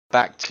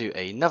back to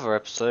another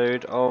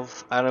episode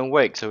of Alan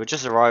Wake. So we're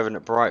just arriving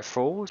at Bright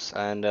Falls,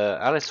 and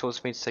Alice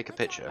wants me to take a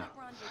picture. Let's act like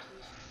we're on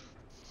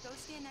vacation. Go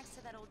stand next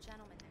to that old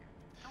gentleman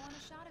there. I want a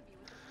shot of you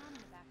with the town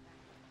in the background.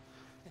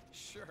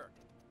 Sure.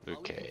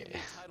 Okay. I'll even give you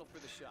a title for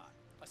the shot.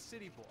 A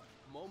city boy,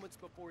 moments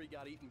before he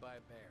got eaten by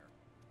a bear.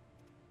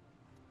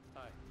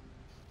 Hi.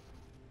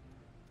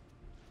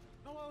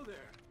 Hello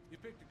there. You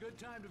picked a good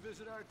time to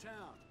visit our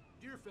town.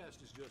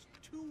 Deerfest is just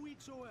 2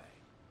 weeks away.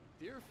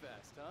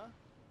 Deerfest, huh?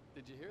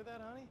 Did you hear that,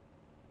 honey?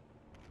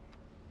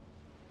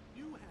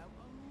 You have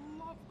a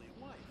lovely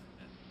wife.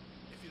 And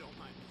if you don't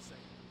mind me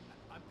saying,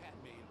 I'm Pat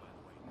Maine, by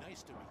the way.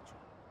 Nice to meet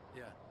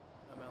you. Yeah,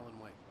 I'm Alan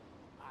Wake.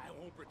 I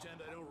won't pretend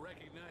I don't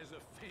recognize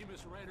a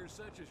famous writer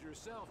such as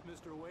yourself,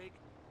 Mr. Wake.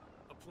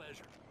 A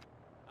pleasure.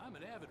 I'm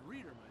an avid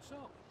reader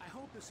myself. I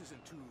hope this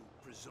isn't too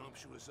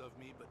presumptuous of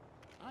me, but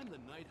I'm the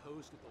night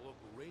host at the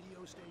local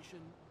radio station.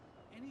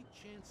 Any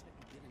chance I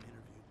could get an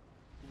interview?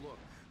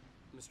 Look,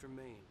 Mr.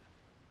 Maine,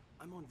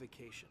 I'm on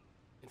vacation.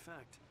 In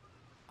fact,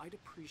 I'd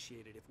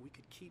appreciate it if we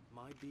could keep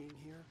my being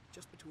here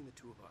just between the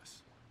two of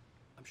us.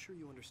 I'm sure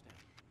you understand.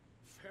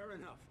 Fair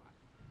enough.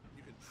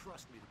 You can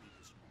trust me to be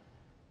discreet.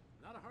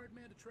 Not a hard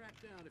man to track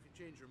down if you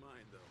change your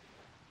mind, though.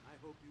 I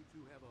hope you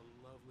two have a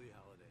lovely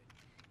holiday.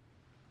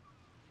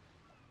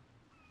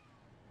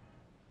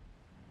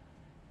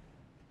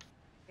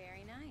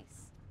 Very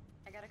nice.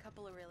 I got a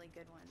couple of really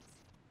good ones.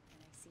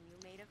 And I see you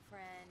made a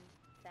friend.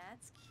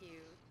 That's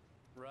cute.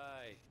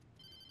 Right.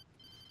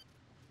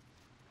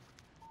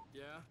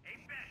 Yeah? Hey,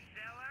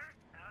 bestseller,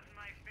 how's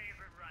my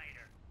favorite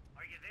writer?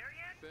 Are you there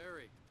yet?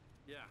 Barry.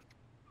 Yeah,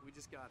 we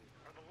just got here.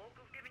 Are the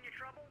locals giving you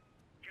trouble?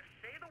 Just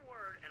say the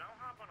word and I'll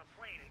hop on a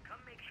plane and come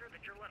make sure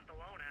that you're left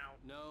alone, Al.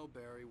 No,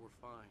 Barry, we're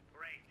fine.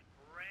 Great,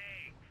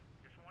 great.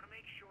 Just want to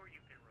make sure you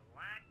can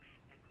relax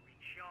and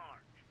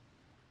recharge.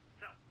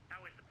 So,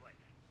 how is the place?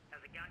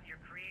 Has it gotten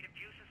your creative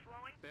juices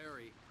flowing?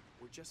 Barry,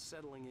 we're just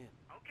settling in.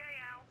 Okay,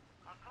 Al.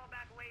 I'll call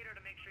back later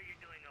to make sure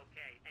you're doing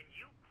okay. And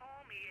you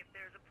call me if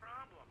there's a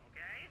problem,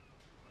 okay?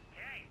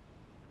 Okay.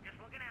 Just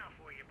looking out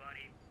for you,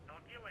 buddy.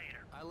 Talk to you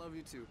later. I love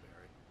you too,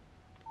 Barry.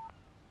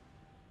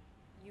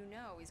 You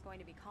know he's going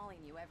to be calling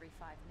you every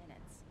 5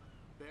 minutes.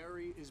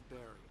 Barry is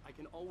Barry. I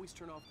can always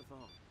turn off the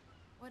phone.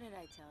 What did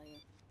I tell you?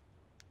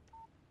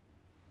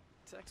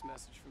 Text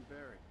message from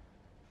Barry.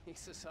 He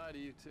says hi to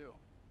you too.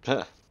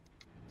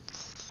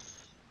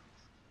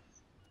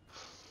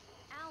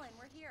 Alan,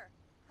 we're here.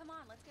 Come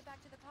on, let's get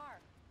back to the car.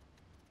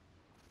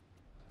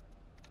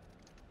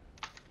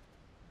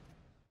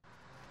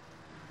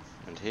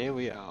 And here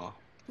we are.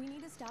 We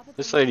need to stop at It's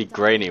the slowly little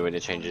grainy diner when for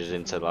it changes the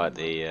into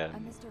coffee like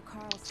shop. the Mr.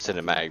 Carl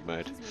cinematic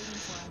mode. He's waiting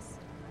for us.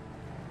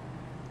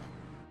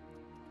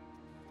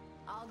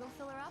 I'll go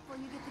fill her up while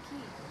you get the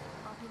key.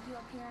 I'll pick you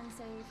up here in,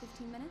 say,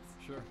 15 minutes.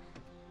 Sure.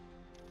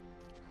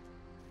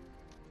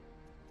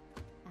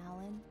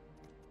 Alan,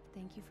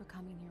 thank you for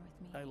coming here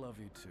with me. I love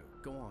you too.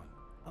 Go on.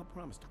 I'll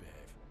promise to behave.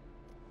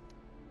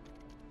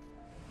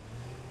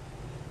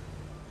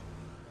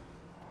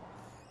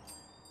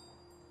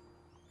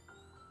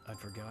 I'd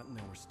forgotten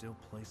there were still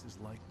places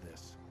like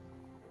this.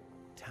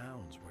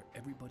 Towns where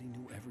everybody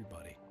knew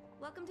everybody.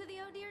 Welcome to the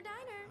Oh Dear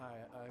Diner.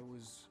 Hi, I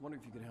was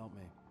wondering if you could help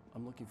me.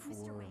 I'm looking for...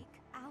 Mr. Wake,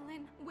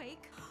 Alan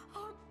Wake.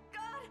 Oh,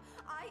 God,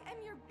 I am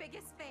your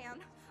biggest fan.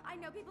 I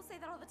know people say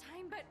that all the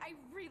time, but I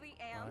really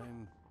am.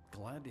 I'm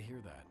glad to hear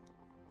that.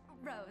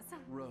 Rose.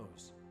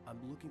 Rose, I'm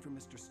looking for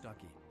Mr.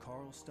 Stuckey.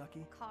 Carl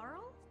Stuckey?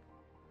 Carl?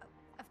 Oh,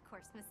 of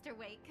course, Mr.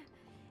 Wake.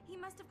 He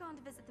must have gone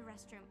to visit the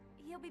restroom.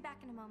 He'll be back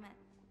in a moment.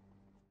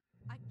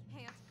 I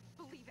can't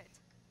believe it.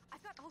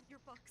 I've got all your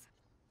books.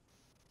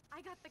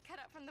 I got the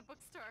cutout from the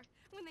bookstore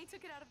when they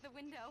took it out of the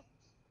window.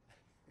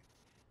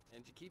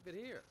 And you keep it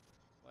here.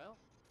 Well,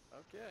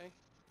 okay.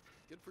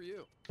 Good for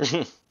you.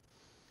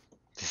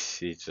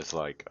 She's just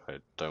like, I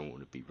don't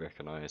want to be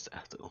recognized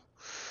at all.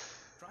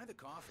 Try the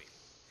coffee.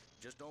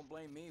 Just don't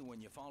blame me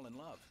when you fall in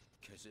love,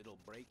 because it'll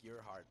break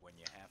your heart when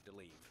you have to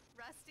leave.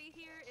 Rusty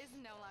here is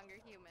no longer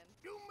human.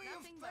 Do me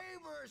Nothing a but-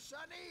 favor,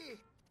 Sonny.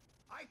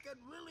 I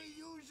could really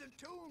use a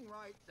tune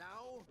right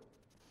now.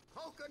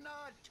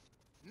 Coconut,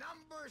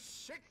 number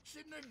 6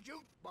 in the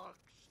jukebox.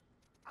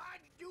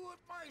 I'd do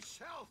it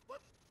myself,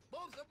 but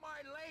both of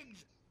my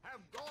legs have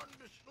gone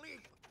to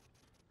sleep.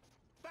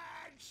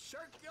 Bad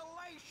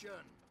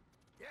circulation.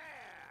 Yeah.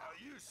 Are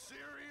you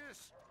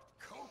serious?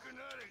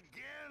 Coconut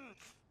again?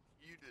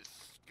 You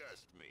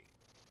disgust me.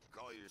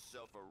 Call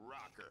yourself a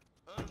rocker.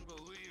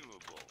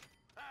 Unbelievable.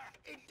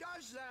 It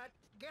does that.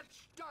 Get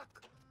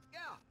stuck.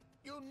 Yeah.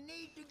 You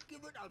need to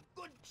give it a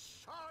good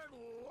solid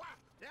whack.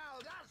 Now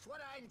that's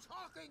what I'm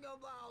talking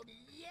about.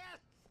 Yes.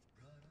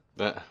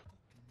 But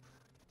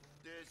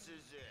This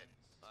is it.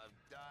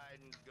 I've died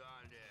and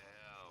gone to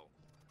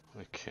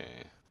hell.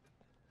 okay.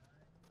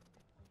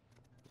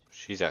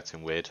 She's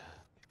acting weird.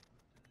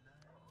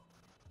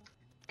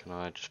 Can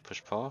I just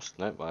push past?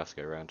 Nope, I have to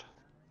go around.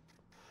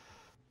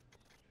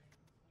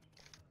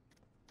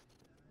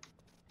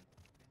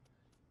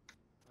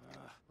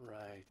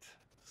 Right.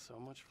 So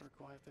much for a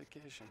quiet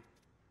vacation.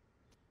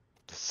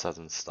 The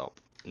sudden stop.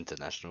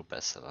 International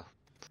bestseller.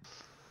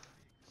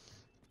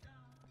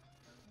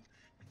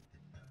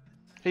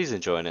 He's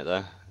enjoying it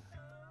though.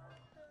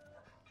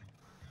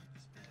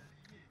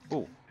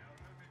 Ooh.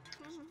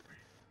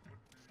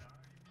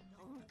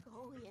 Don't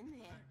go in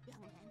there,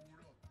 young man.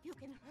 You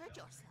can hurt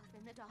yourself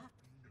in the dark.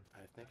 I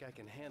think I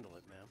can handle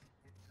it, ma'am.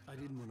 I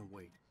didn't want to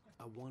wait.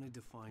 I wanted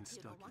to find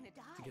You don't Stucky, wanna to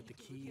die, get the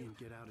do key you? and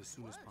get out as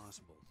soon as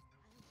possible.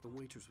 The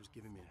waitress was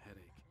giving me a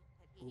headache.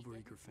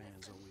 Overeager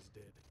fans always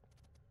did.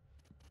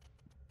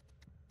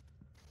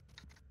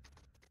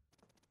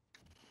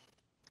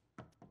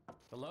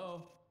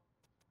 Hello?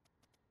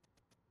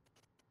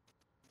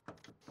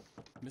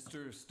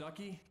 Mr.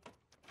 Stucky?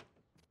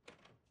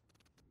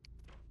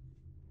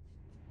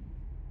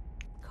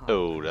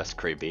 Oh, that's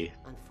creepy.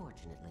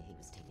 Unfortunately, he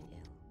was taken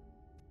ill.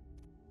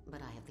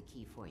 But I have the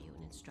key for you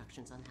and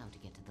instructions on how to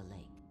get to the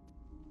lake.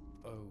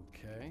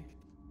 Okay.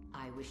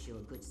 I wish you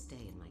a good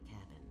stay in my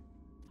cabin.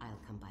 I'll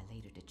come by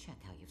later to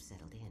check how you've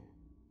settled in.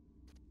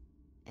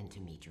 And to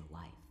meet your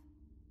wife.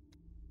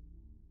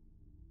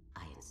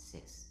 I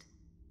insist.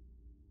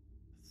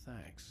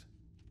 Thanks.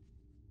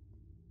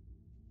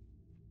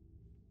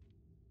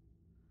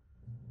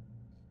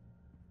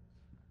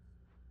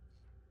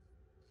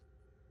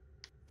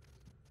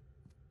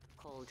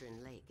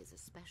 Cauldron Lake is a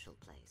special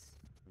place.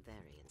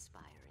 Very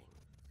inspiring.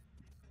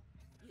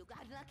 You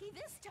got lucky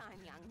this time,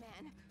 young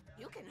man.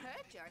 You can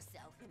hurt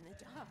yourself in the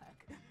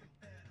dark.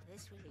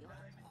 This really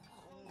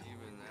ought.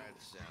 Even that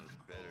sounds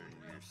better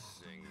than your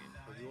singing.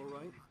 Are you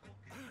alright?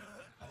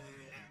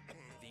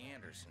 The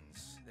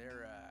Andersons,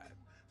 they're,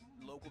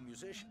 local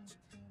musicians.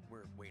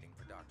 We're waiting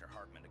for Dr.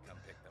 Hartman to come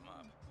pick them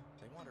up.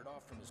 They wandered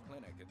off from his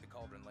clinic at the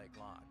Cauldron Lake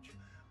Lodge.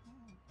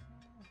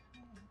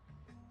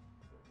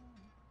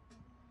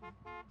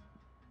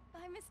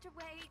 Bye, Mr.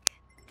 Wake.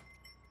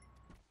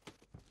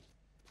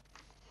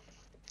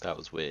 That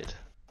was weird.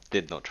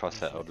 Did not trust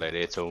that old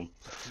lady at all.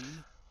 The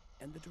key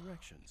and the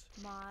directions.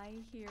 My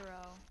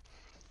hero.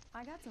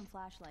 I got some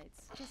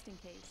flashlights, just in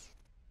case.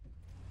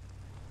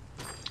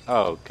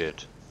 Oh,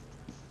 good.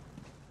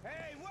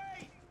 Hey,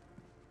 wait!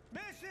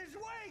 Mrs.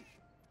 Wake!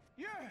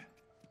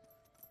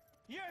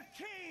 Your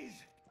keys!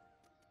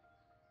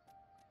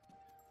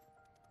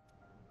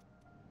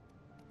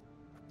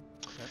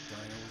 That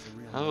dino was a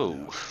real Oh.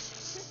 no-no.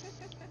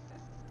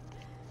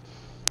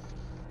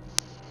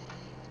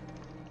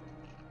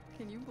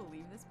 Can you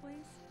believe this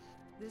place?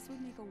 This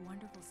would make a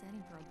wonderful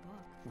setting for a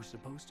book. We're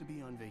supposed to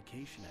be on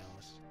vacation,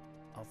 Alice.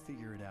 I'll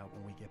figure it out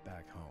when we get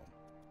back home.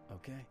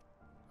 Okay?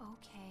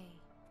 Okay,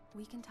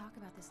 we can talk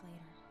about this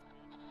later.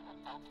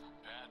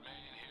 Pat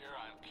Main here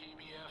on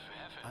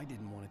KBFF. I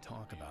didn't want to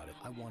talk about it.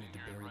 I wanted to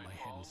bury my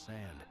head in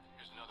sand.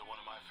 Here's another one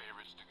of my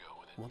favorites to go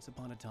with it. Once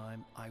upon a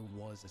time, I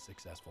was a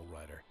successful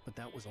writer, but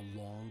that was a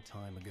long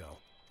time ago.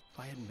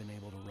 I hadn't been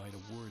able to write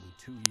a word in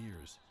 2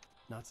 years.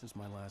 Not since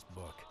my last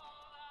book.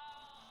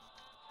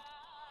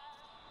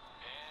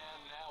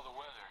 And now the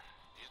weather.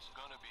 It's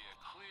gonna be a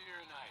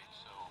clear night,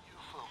 so you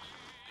folks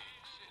in the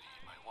big city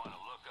might want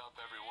to look up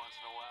every once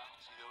in a while.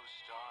 See those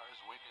stars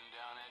winking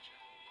down at you?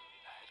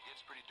 It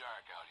gets pretty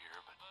dark out here,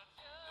 but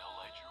they'll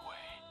light your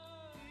way.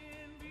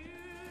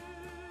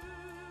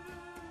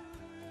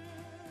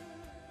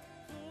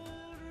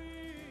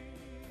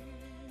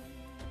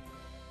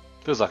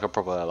 Feels like a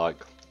proper like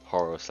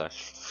horror /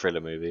 thriller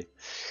movie.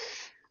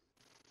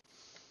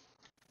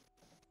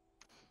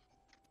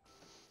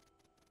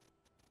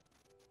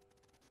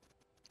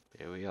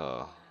 Here we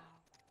are.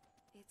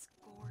 It's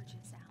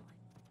gorgeous, Alan.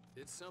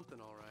 It's something,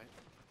 all right.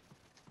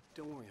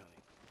 Don't worry,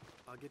 honey.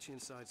 I'll get you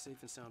inside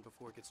safe and sound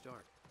before it gets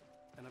dark.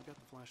 And I've got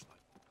the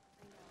flashlight.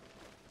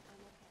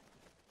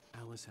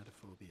 Alice had a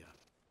phobia.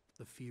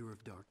 The fear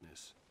of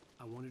darkness.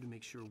 I wanted to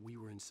make sure we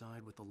were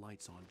inside with the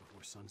lights on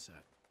before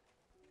sunset.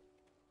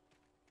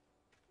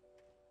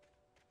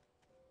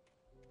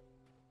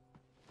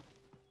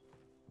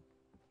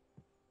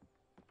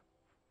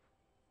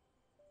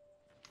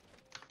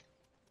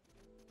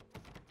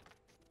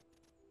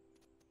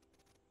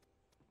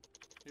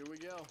 Here we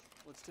go.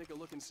 Let's take a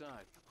look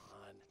inside.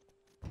 Come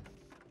on.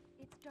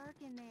 It's dark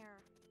in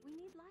there. We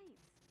need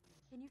lights.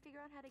 Can you figure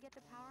out how to get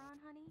the power on,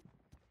 honey?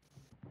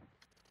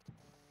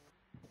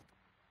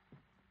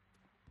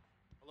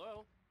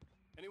 Hello?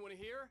 Anyone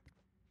here?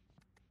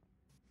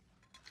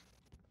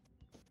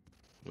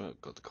 Well,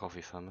 got the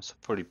coffee thermos.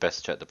 Probably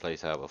best check the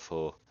place out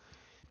before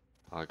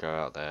I go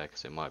out there,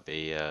 because it might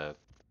be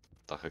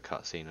like a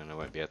cutscene and I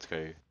won't be able to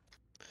go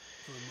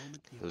For a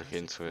moment, the look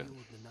into it. feel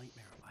of the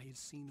nightmare I had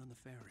seen on the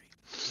ferry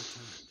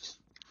returned.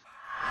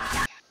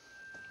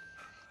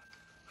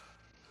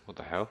 What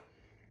the hell?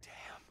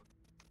 Damn.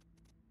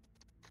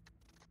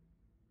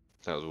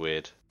 That was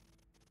weird.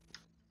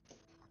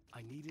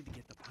 I needed to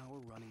get the power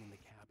running in the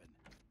cabin.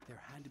 There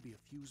had to be a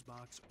fuse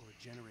box or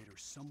a generator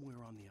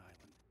somewhere on the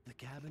island. The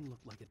cabin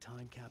looked like a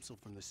time capsule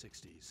from the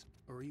 60s,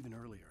 or even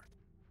earlier.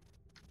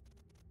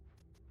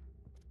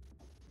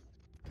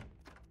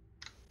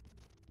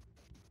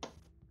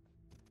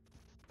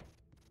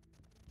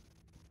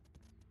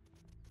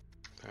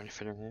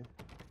 Anything in here?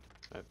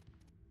 Nope.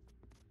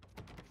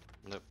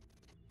 Nope.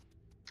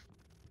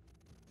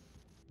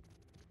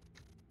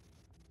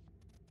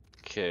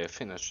 Okay, I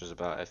think that's just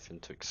about everything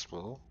to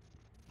explore.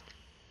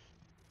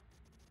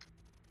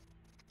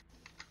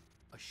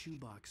 A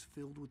shoebox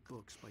filled with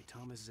books by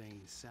Thomas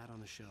Zane sat on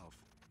the shelf.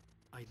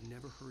 I'd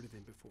never heard of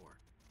him before.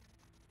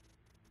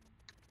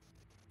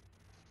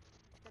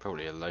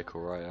 Probably a local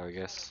writer, I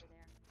guess.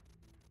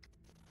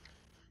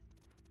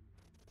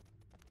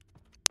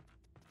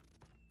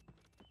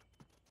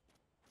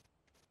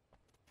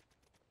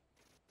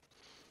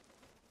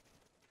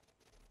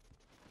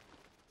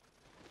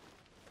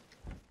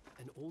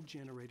 An old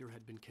generator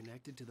had been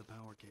connected to the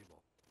power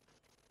cable.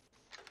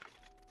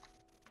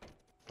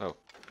 Oh.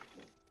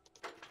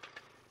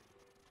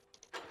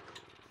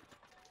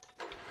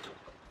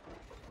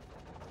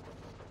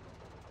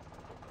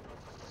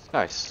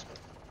 Nice.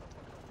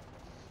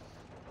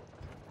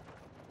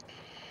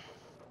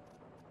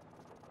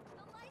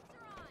 The lights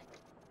are on.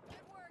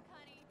 Good work,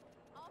 honey.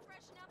 I'll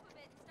freshen up a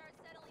bit and start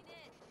settling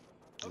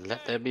in.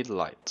 Let there be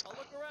light. I'll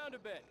look around a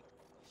bit.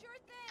 Sure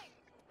thing.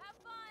 Have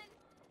fun.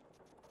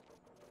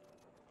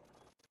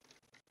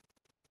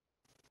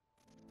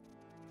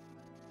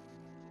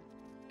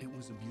 It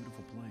was a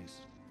beautiful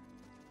place.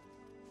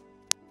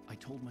 I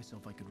told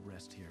myself I could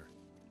rest here,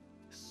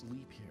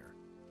 sleep here,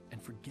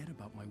 and forget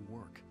about my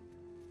work.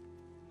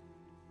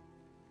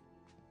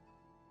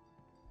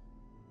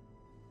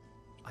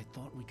 I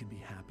thought we could be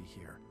happy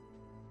here.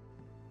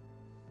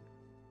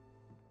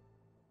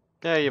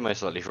 Yeah, you're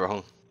most likely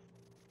wrong.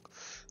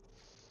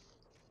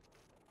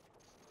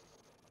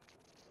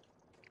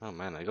 Oh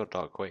man, they got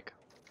dark quick.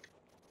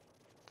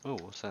 Oh,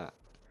 what's that?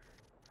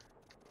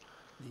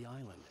 The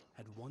island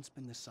had once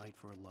been the site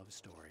for a love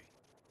story.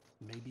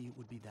 Maybe it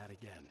would be that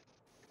again.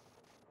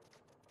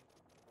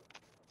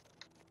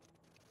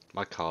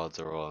 My cards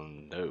are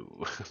on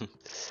no.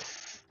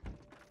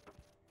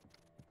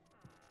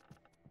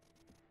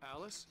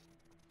 Alice?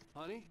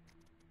 Honey?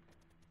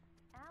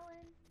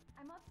 Alan,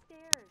 I'm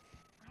upstairs.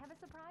 I have a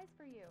surprise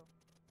for you.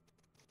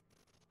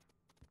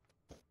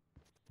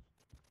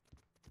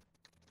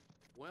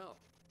 Well,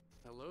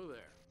 hello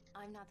there.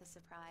 I'm not the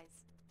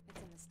surprise.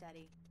 It's in the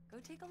study. Go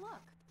take a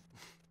look.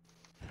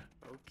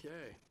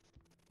 Okay.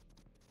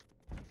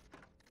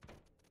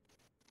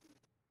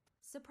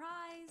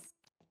 Surprise!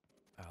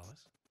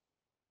 Alice?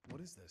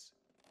 What is this?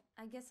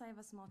 I guess I have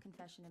a small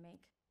confession to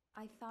make.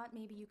 I thought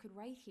maybe you could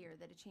write here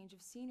that a change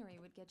of scenery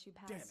would get you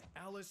past... Damn it,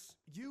 Alice!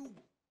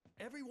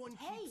 Everyone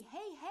keeps...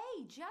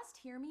 Hey! Just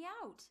hear me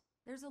out!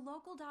 There's a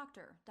local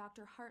doctor,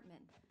 Dr.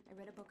 Hartman. I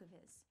read a book of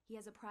his. He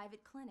has a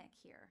private clinic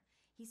here.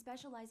 He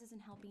specializes in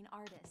helping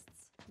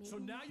artists. Maybe So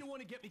now you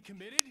want to get me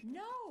committed?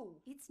 No!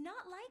 It's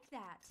not like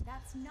that.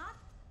 That's not...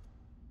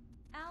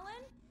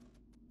 Alan?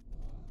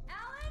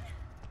 Alan?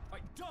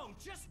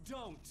 Just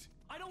don't!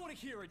 I don't want to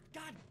hear it!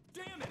 God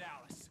damn it,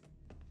 Alice!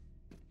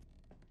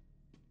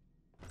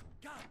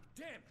 God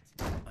damn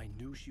it! I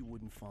knew she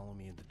wouldn't follow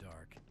me in the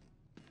dark.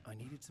 I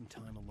needed some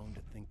time alone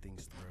to think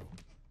things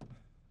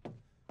through.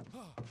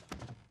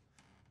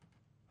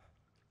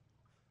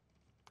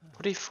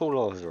 What did he fall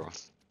over on?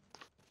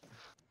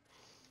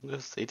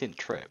 He didn't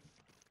trip.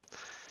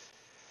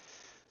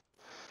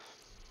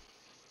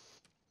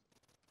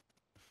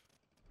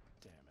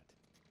 Damn it.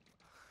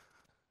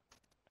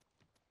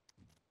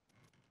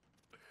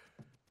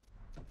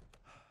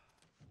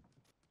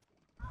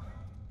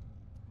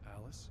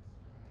 Alice?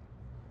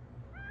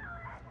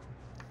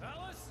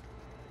 Alice?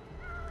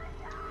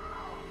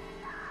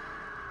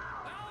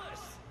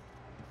 Alice!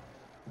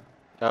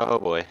 Oh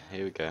boy,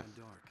 here we go.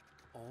 Dark.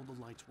 All the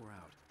lights were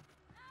out.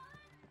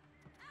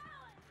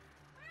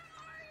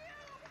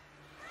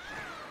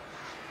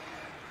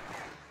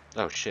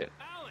 Oh shit.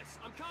 Alice,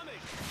 I'm coming!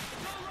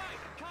 It's all right,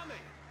 I'm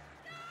coming!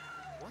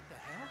 No! What the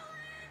hell?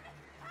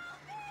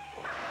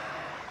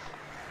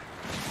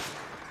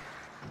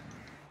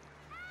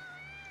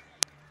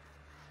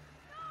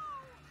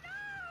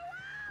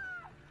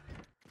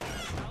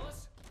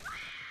 Alice?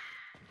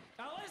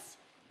 Alice?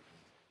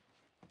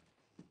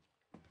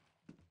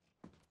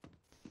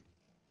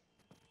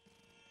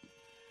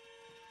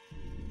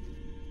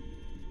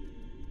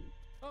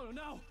 Oh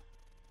no!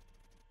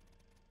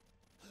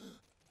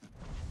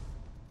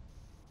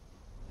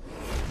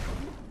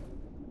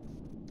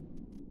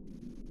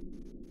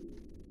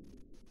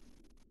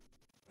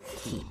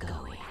 Keep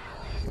going.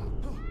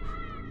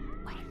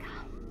 Wake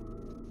up.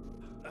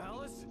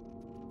 Alice?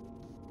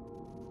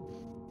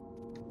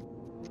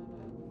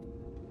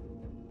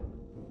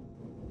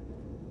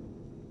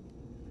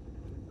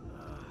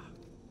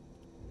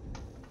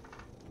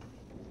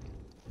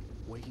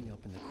 Waking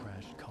up in the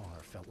crashed car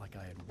felt like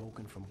I had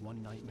woken from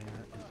one nightmare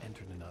and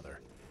entered another.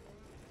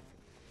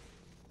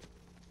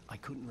 I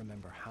couldn't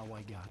remember how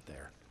I got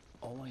there.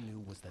 All I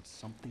knew was that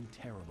something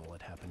terrible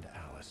had happened to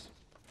Alice.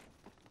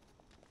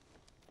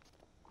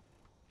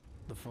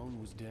 The phone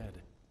was dead.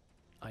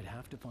 I'd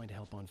have to find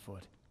help on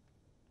foot.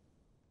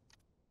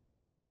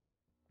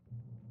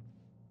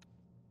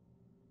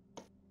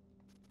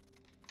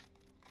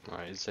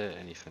 Right, is there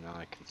anything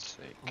I can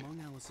see?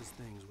 Among Alice's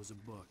things was a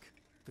book,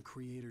 The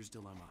Creator's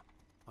Dilemma,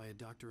 by a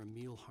Dr.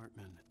 Emil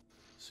Hartman.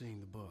 Seeing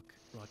the book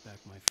brought back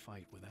my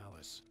fight with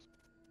Alice.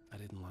 I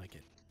didn't like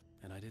it,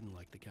 and I didn't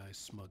like the guy's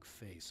smug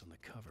face on the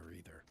cover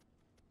either.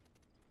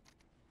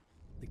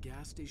 The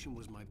gas station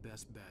was my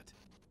best bet.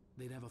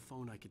 They'd have a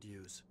phone I could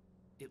use.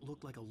 It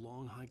looked like a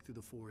long hike through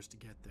the forest to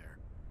get there.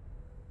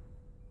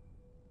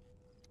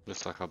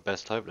 Looks like our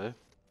best hope though.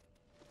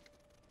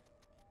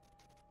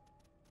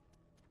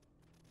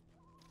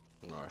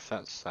 Alright, if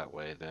that's that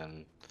way,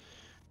 then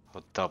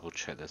I'll double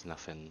check there's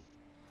nothing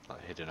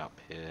like hidden up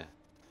here.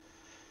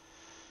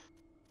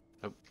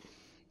 Nope.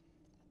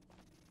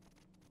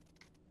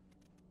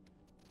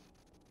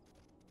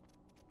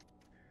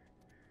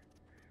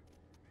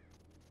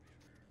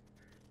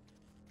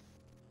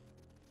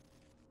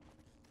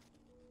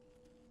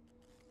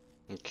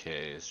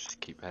 Okay, let's just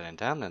keep heading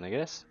down then, I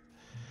guess.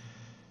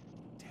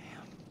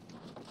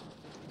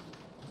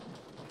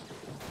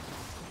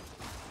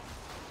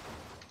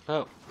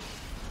 Oh,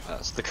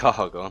 that's the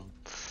car gone.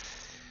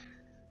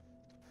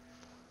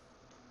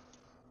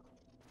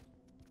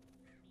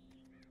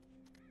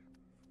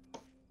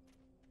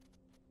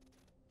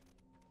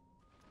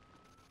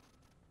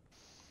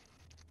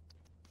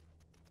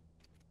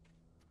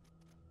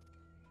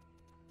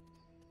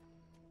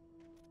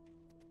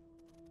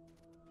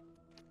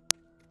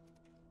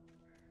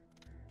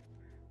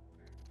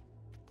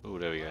 Oh,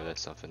 there we go, there's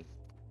something.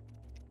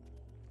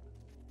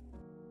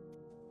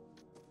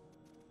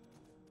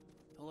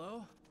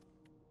 Hello?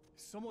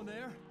 Is someone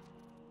there?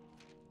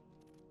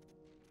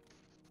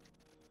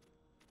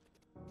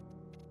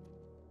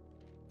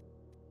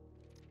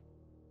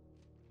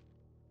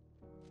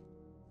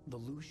 The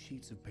loose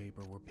sheets of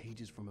paper were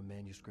pages from a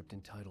manuscript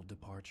entitled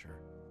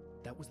Departure.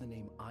 That was the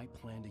name I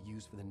planned to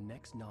use for the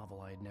next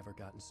novel I had never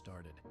gotten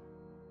started.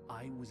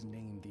 I was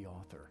named the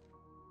author.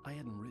 I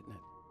hadn't written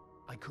it.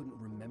 I couldn't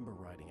remember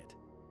writing it.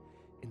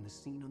 In the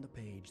scene on the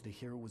page, the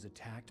hero was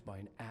attacked by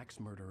an axe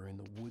murderer in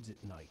the woods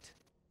at night.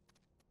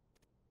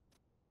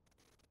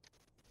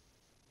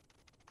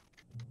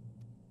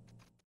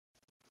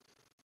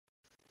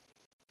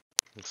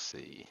 Let's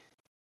see.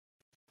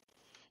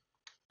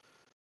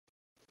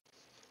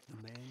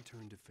 The man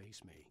turned to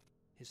face me.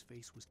 His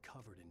face was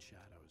covered in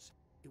shadows.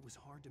 It was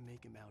hard to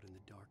make him out in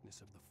the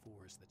darkness of the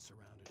forest that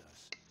surrounded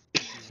us.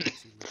 The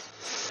axe he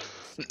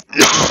lifted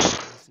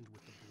glistened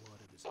with the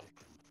blood of his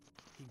victim.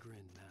 He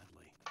grinned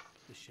madly.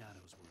 The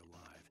shadows were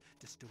alive,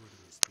 distorting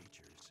his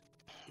features.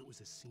 It was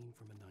a scene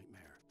from a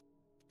nightmare,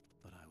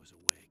 but I was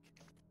awake.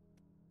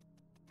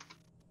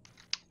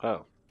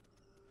 Oh.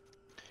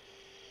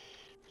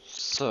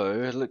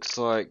 So, it looks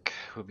like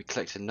we'll be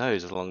collecting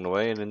those along the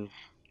way and then...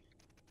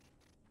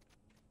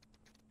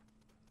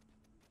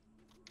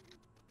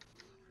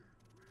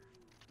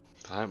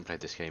 I haven't played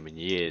this game in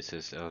years,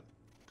 as I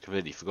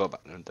completely forgot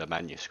about the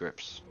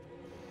manuscripts.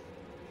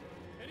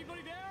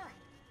 Anybody there?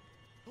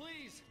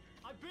 Please,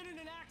 I've been in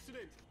an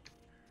accident.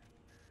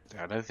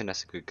 I don't think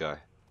that's a good guy.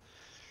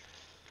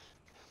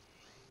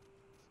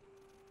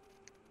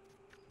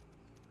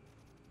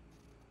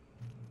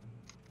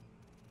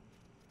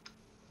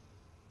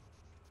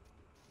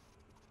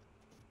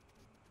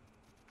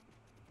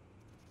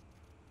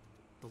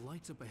 The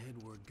lights up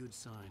ahead were a good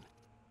sign.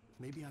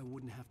 Maybe I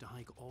wouldn't have to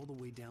hike all the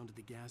way down to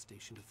the gas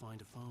station to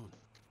find a phone.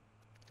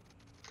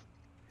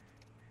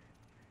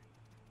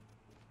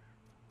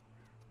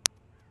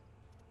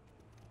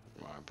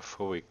 Right,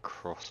 before we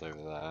cross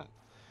over that,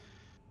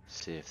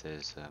 see if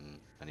there's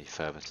any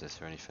furnaces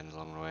or anything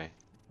along the way.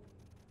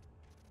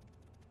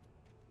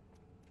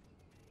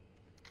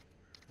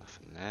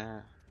 Nothing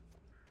there.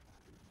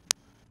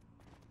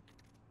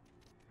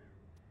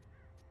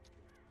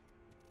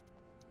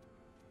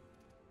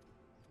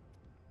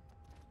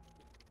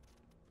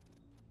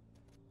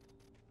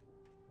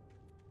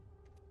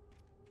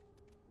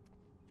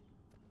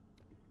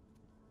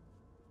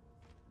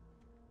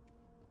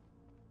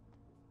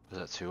 Was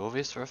that too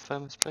obvious for a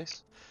furnace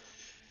place?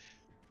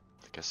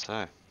 I guess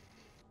so.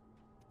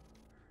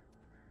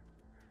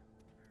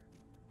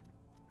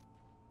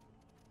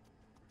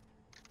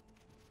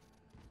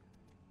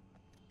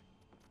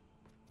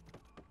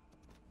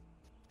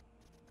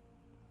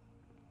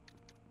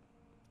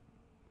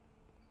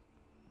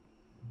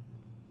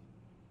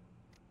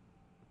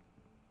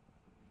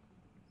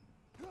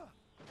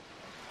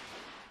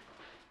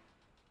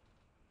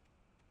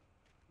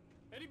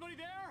 Anybody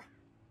there?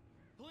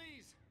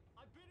 Please,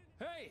 I've been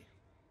in... Hey!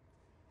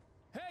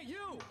 Hey,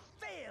 you!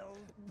 Phil!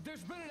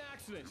 There's been an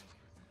accident.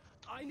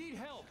 I need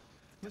help.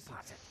 Listen,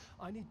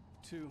 I need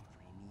to...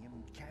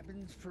 Premium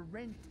cabins for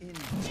rent in...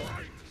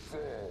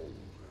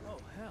 Oh,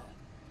 hell.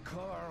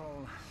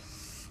 Carl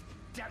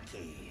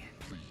Stuckey.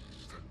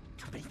 Pleased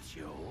to meet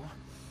you.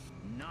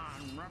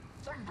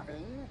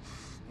 Non-refundable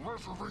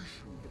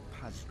reservation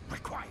deposit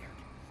required.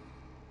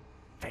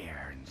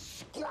 Fair and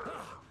square.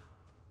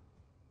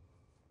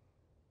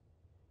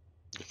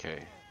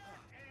 Okay.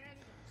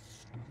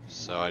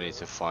 So I need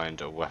to find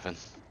a weapon.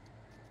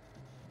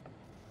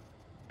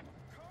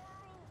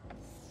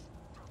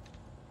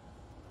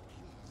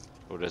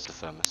 Oh, there's the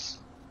thermos.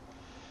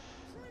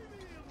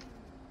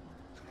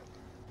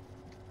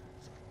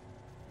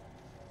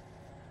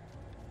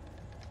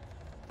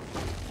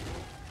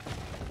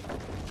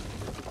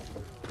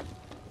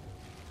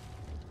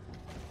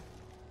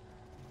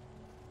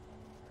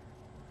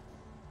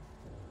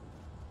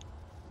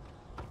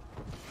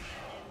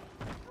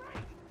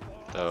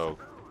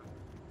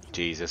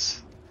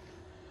 Jesus.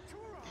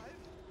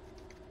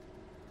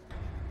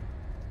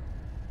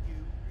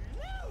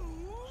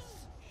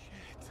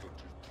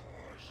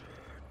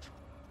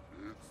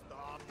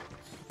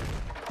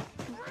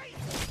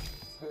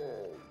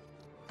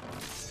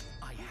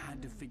 I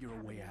had to figure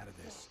a way out of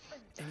this.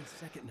 Any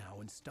second now,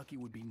 and Stucky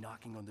would be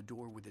knocking on the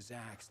door with his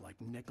axe like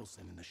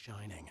Nicholson in The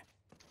Shining.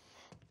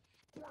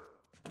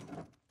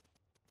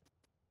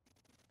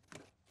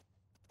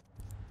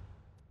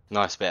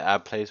 Nice bit of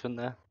ad placement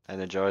there,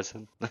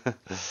 energizing.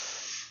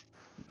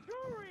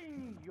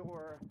 During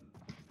your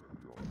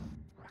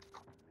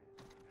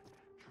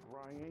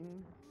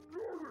trying,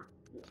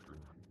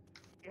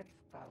 it's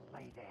the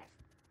latest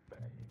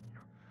thing.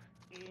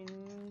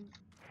 Incontestably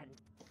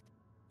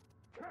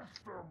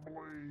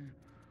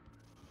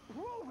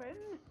proven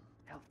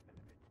health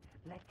benefits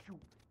let you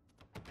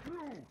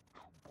kill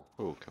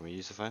Oh, can we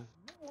use the phone?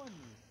 one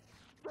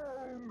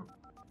stone.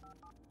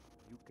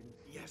 You can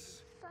see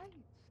Yes.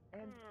 sights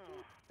and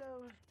keep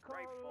those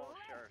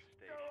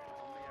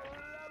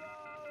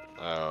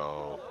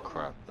Oh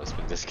crap, that's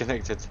been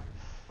disconnected.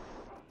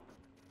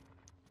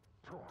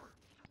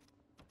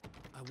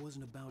 I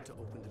wasn't about to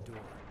open the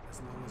door, as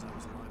long as I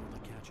was liable to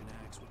catch an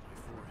axe with my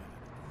forehead.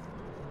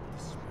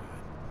 This is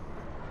bad.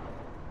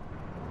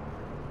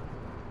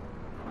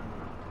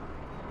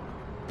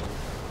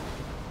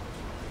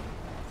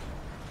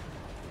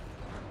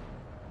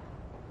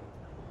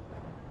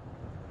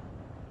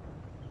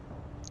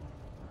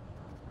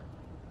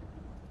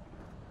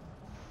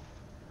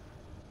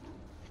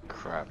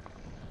 Crap.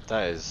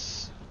 That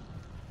is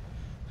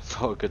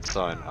not a good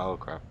sign. Oh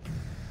crap.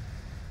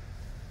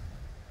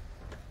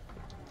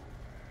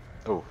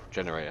 Oh,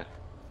 generator.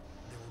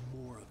 There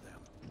were more of them.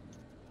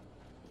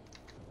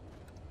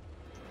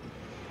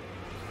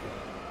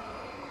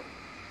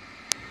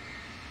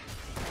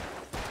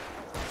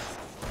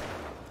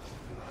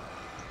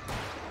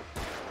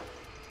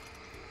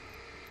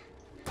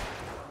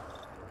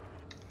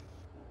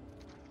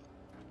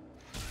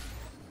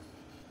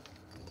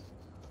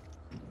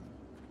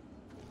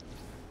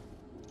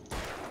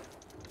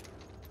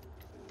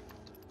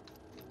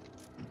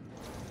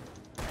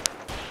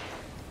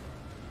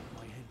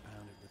 My head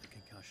pounded with a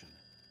concussion.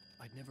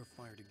 I'd never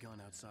fired a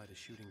gun outside a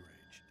shooting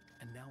range,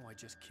 and now I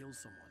just killed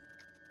someone.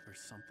 Or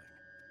something.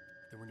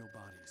 There were no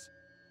bodies.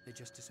 They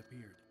just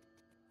disappeared.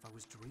 If I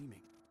was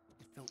dreaming,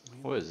 it felt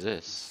real. What is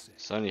this?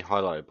 It's only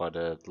highlighted by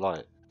the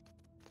light.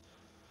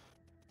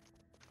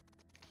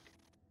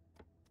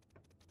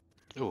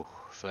 Oh,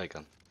 flare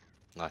gun.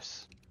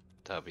 Nice.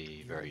 That'll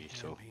be very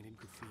useful. Hand-painted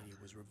graffiti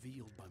was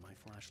revealed by my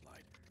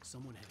flashlight.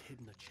 Someone had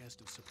hidden a chest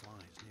of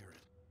supplies near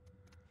it.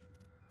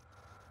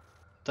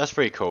 That's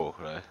pretty cool,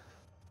 though.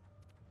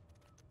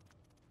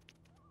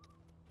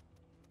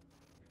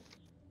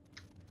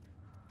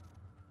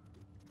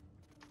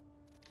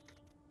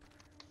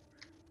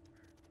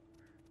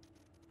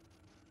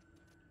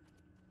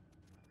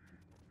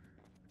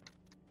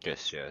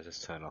 Guess yeah,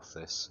 just turn off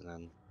this and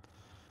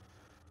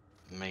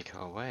then make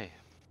our way.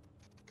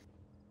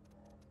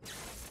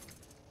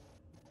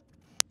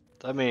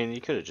 I mean,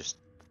 you could have just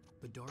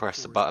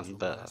pressed the button, The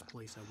but last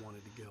place I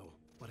wanted to go,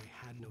 but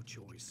I had no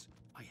choice.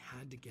 I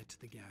had to get to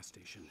the gas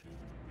station.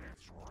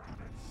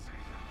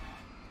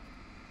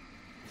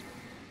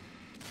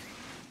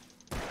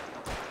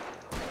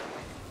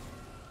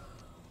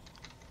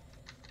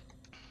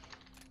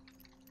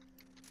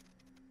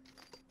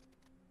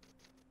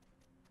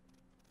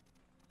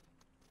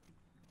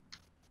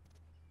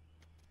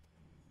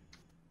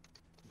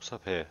 what's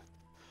up here?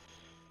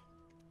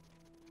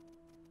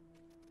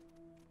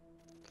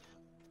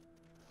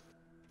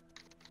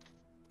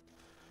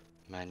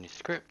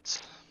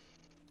 Manuscript.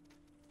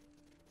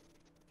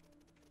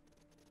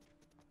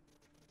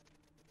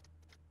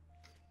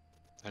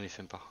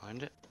 Anything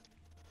behind it?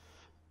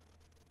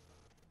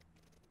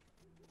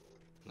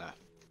 No.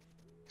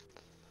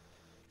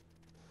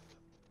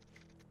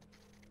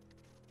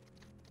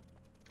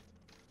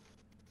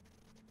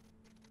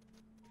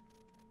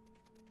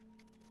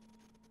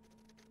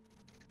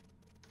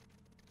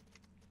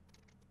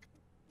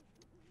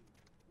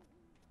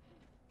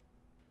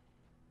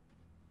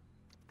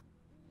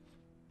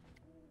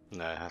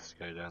 No, it has to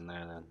go down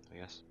there then, I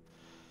guess.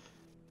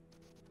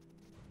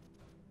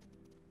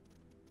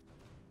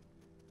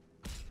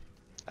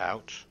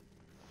 Ouch.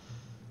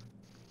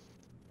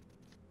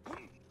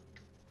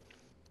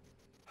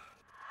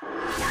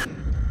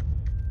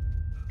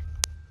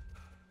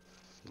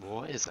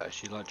 What is that?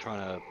 She like trying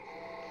to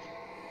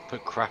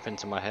put crap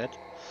into my head?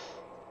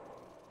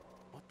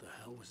 What the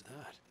hell was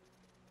that?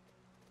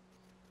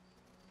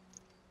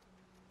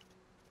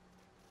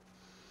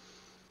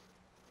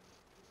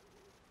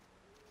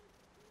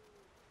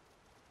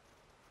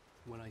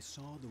 When I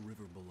saw the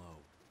river below,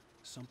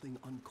 something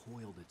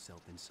uncoiled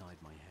itself inside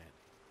my head.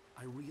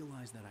 I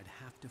realized that I'd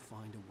have to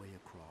find a way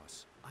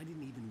across. I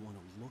didn't even want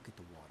to look at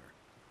the water.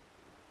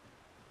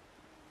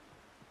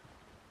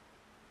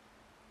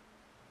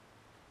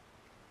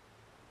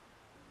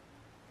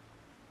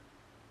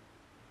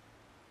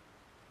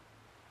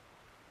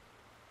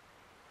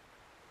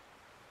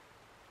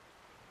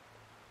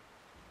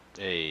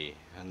 Hey,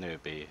 I knew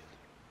it'd be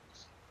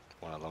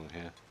one along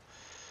here.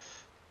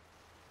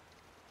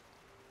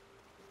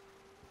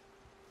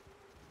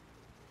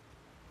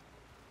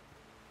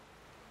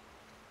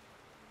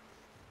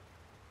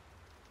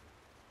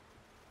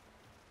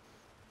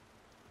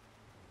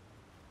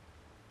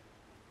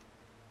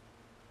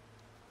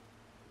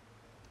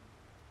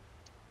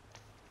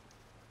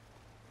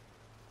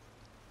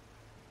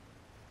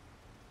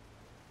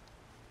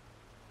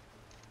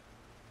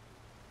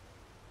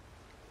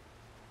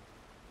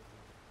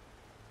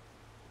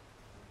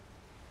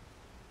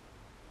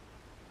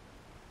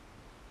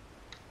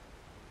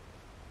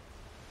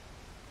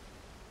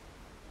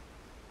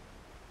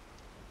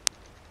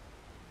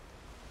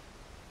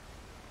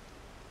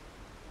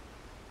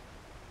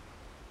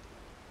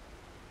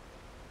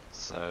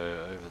 So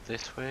over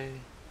this way.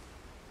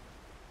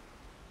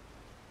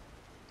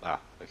 Ah,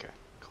 okay,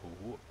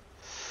 cool.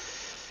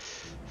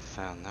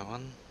 Found that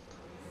one.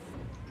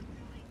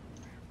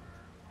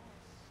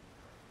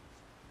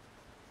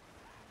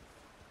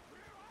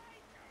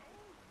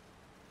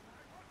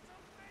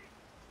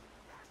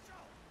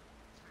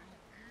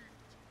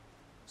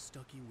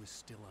 Stucky was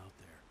still out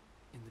there,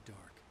 in the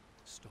dark,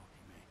 stalking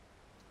me.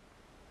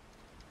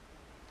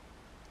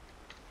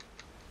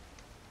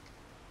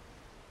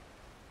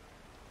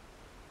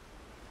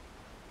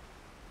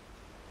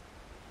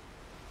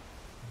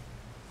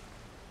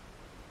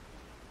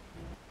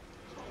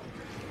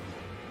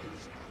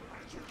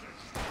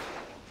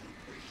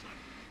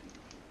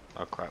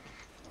 Oh crap.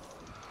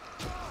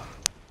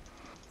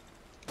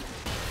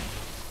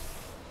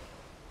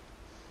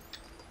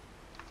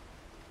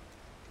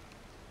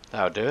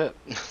 That'll do it.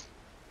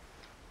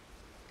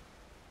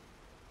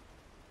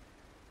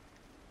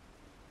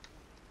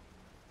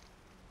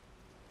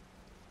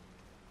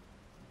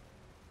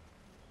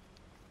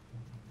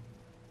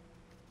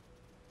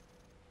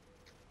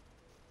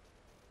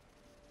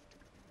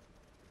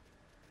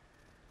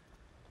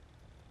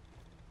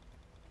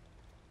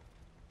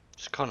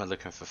 Just kind of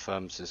looking for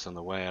pharmacists on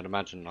the way. I'd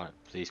imagine like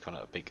these kind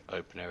of big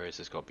open areas,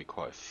 there's got to be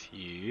quite a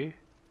few.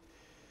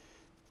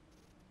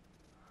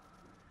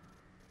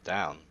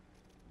 Down.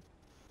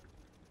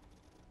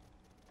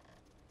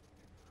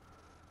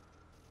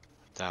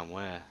 Down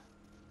where?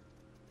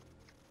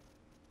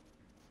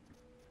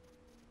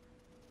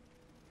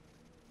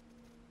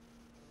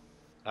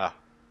 Ah.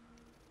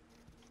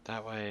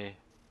 That way.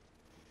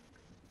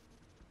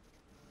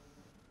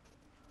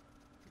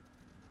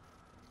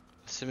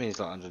 Assuming he's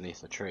like underneath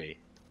the tree.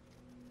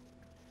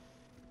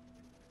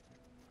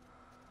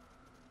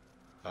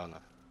 Oh no.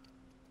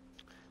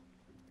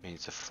 We need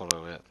to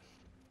follow it.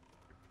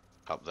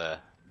 Up there.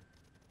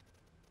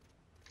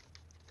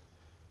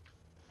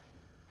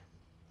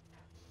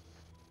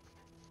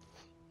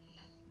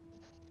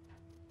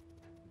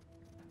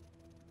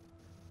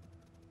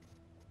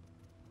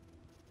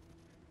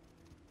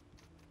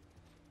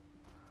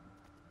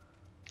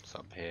 It's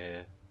up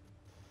here.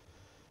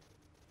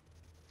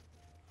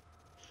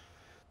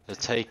 They're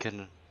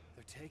taken.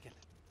 They're taken.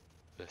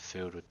 They're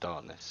filled with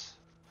darkness.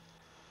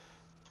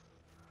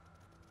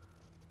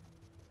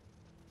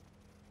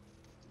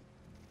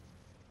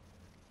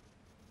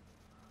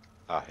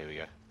 Ah, here we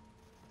go.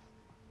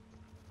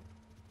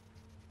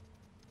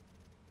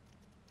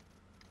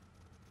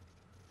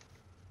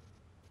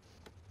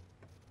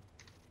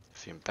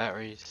 Lithium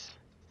batteries.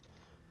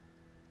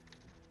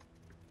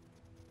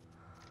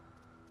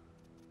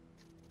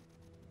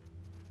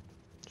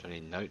 Do I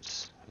need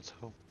notes at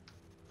all?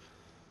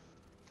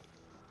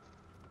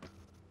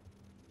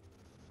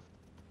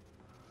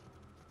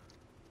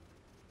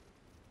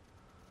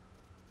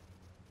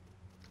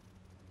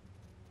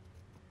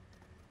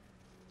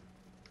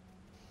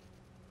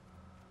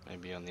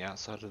 Maybe on the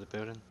outside of the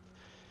building?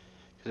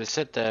 Because it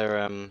said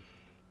there,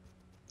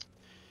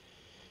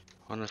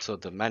 when I saw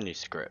the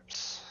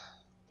manuscripts,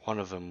 one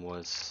of them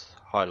was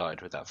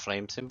highlighted with that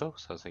flame symbol,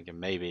 so I was thinking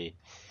maybe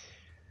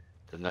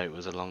the note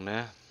was along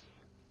there,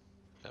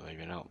 but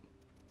maybe not.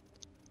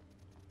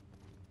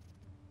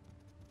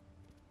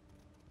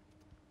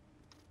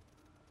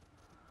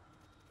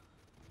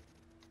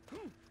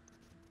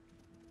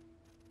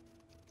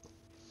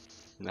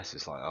 Unless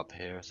it's like up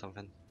here or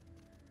something.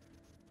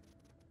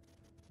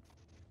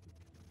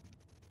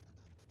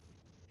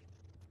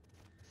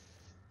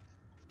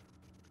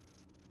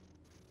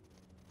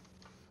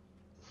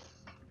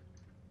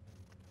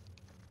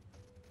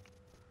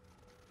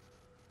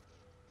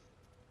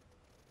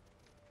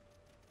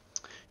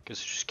 Guess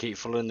we just keep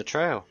following the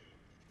trail.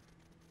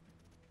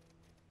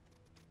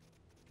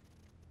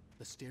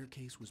 The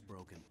staircase was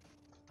broken.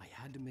 I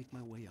had to make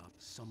my way up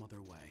some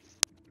other way.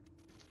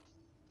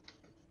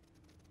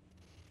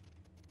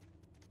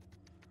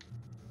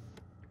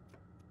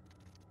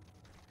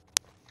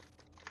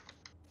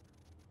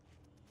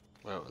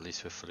 Well, at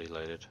least we're fully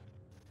loaded.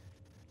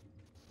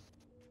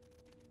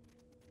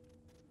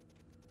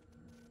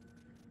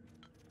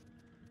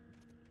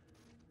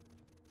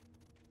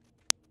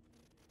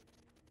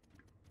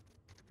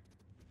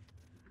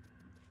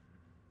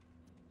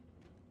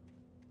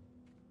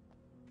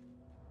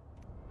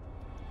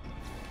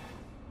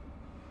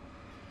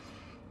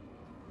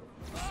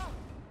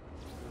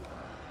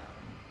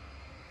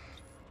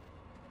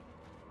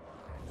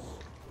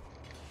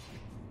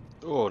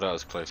 That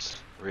was close.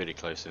 Really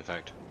close, in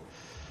fact.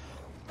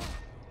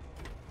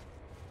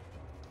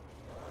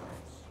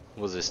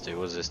 What does this do?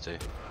 What does this do?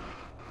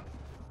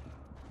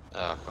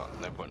 Oh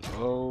god, no point.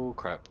 Oh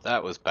crap.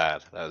 That was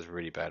bad. That was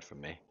really bad for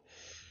me.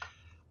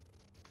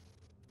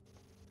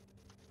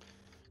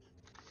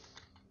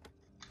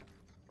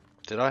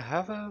 Did I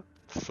have a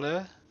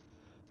flare?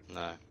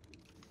 No.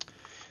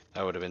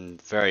 That would have been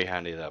very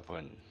handy at that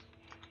point.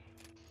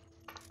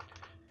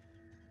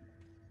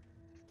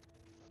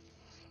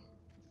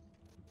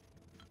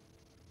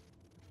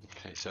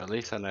 Okay, so at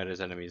least I know there's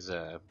enemies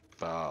there,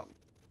 but...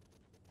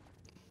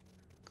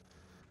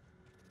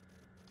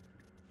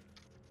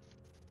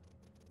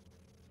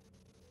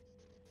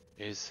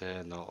 Is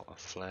there not a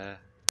flare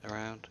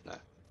around? No.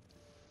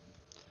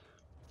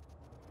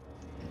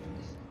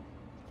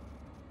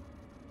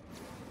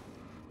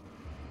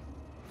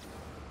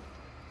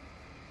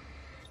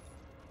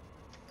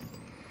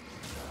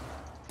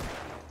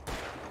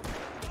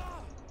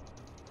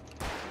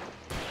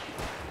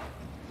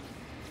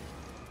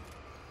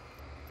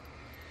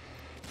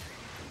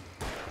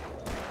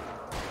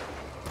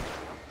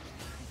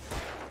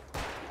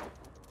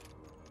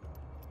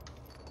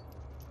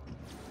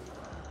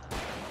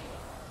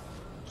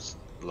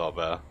 A lot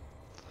better.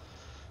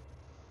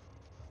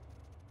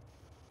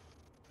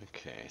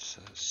 Okay,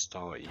 so let's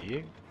start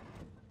you.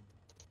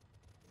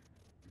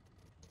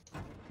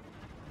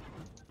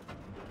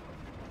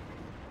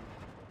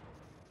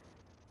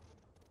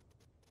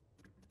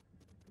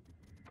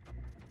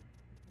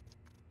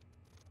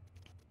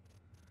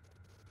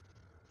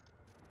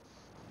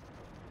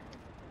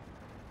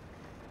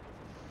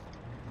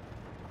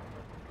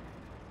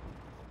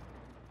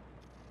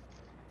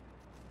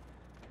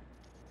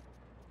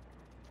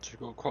 So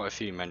we've got quite a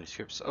few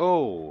manuscripts.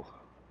 Oh!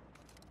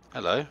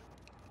 Hello.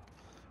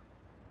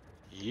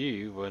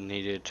 You were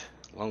needed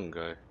long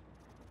ago.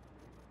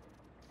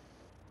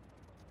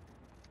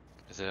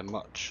 Is there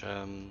much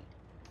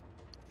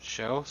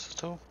shells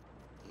at all?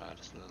 No, it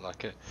doesn't look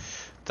like it.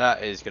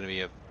 That is going to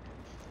be a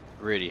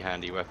really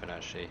handy weapon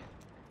actually.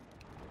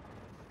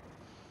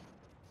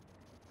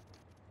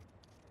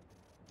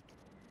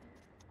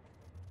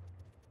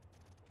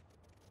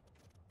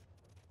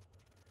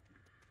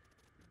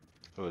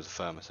 Oh, there's a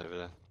thermos over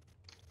there.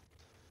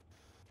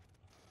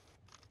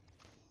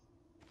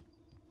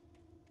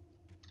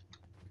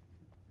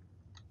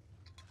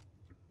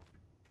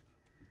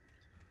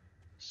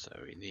 So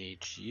we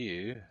need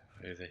you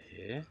over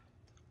here.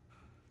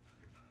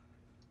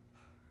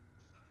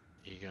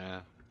 You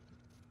gonna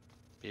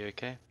be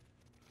okay?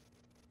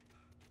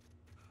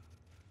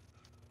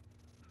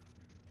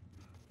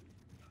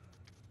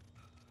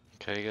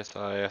 Okay, I guess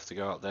I have to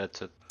go up there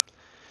to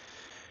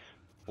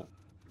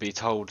be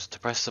told to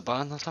press the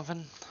button or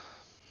something.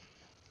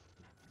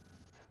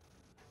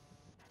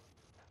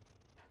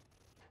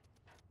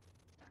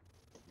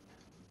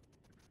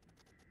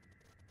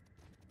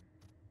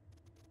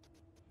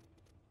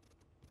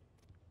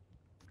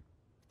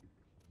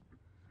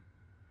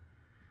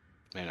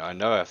 I mean, I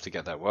know I have to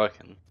get that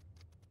working.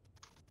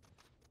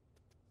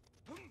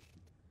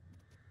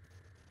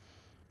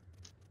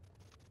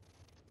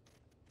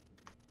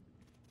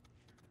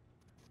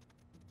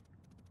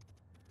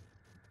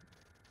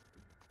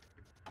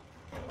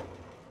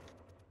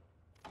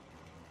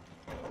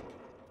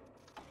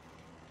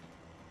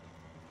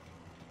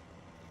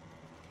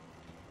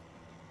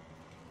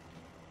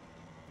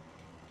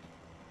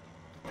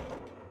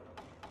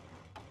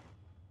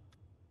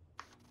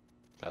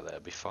 But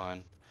that'll be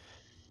fine.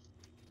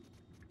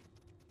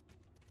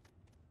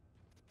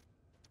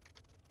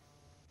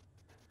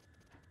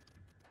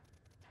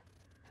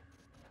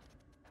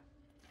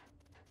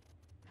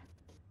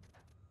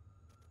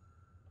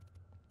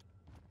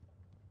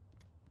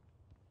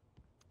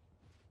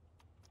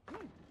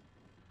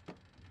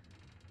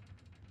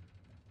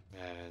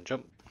 And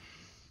jump.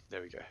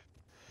 There we go.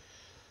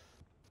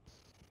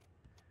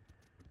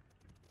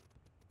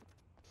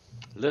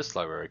 Looks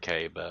like we're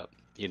okay, but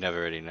you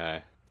never really know.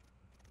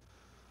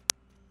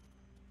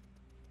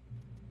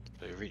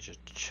 So we reach a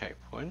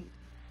checkpoint.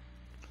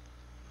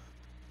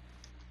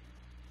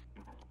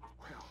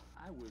 Well,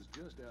 I was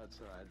just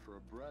outside for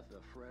a breath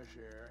of fresh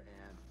air,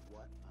 and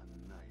what a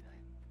night.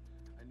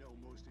 I know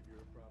most of you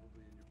are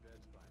probably in your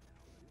beds by now,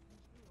 but if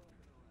you're still up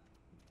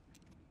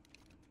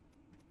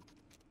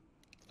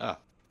and around... Ah.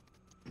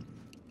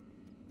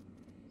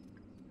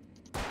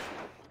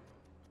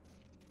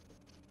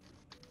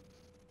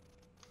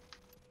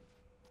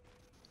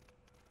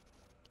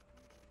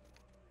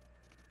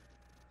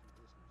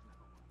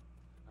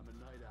 I'm a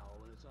night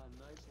owl, and it's on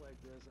nights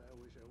like this I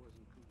wish I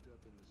wasn't cooped up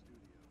in the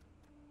studio.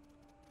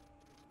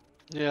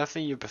 Yeah, I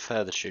think you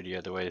prefer the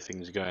studio the way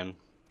things are going.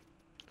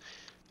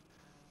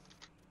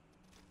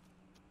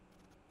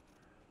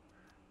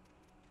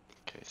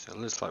 Okay, so it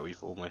looks like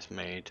we've almost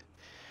made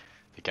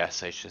the gas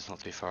station. It's not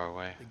too far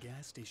away. The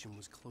gas station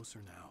was closer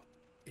now.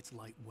 Its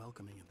light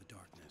welcoming in the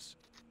darkness.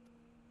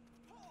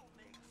 Paul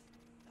makes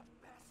the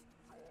best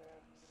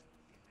dogs in the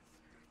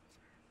street.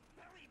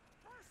 Barry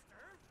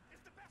Burster is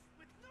the best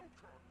with no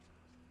coat.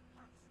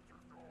 Monster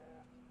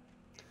dog.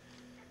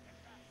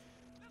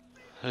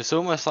 It's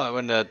almost like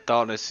when the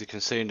darkness has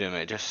consumed him,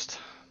 it just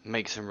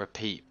makes them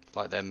repeat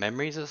like their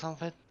memories or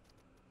something.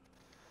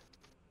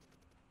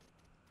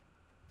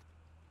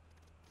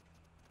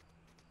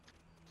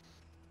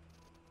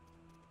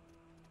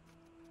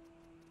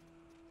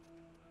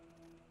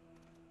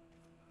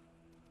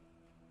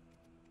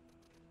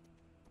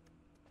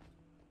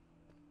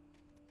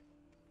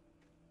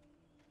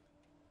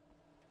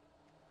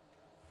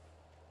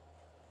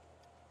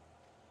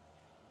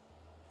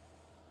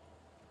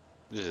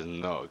 This is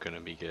not gonna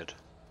be good.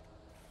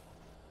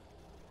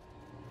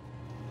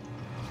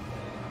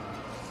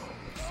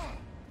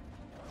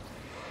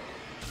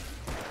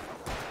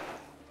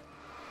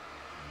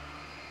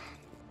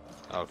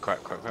 Oh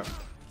crap, crap, crap.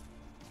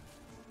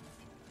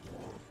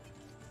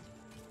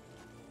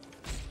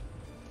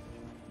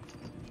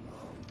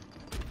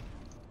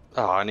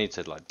 Oh, I need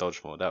to like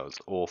dodge more. That was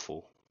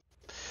awful.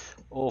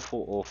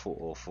 Awful, awful,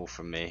 awful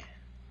from me.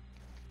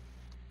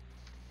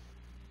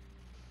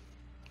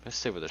 Let's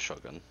stay with the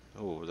shotgun.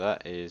 Oh,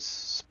 that is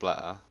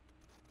splatter.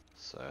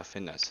 So I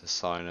think that's a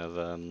sign of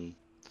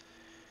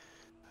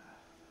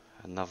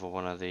another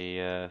one of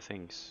the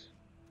things.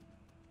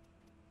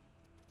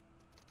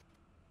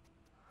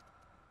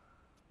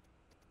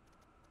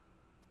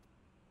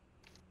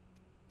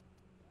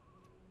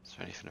 Is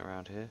there anything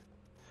around here?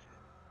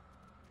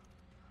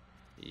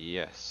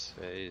 Yes,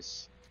 there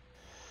is.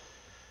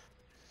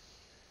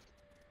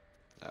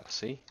 Oh,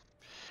 see?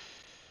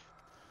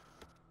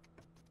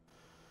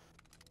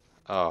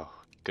 Oh,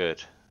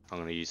 good. I'm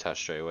going to use that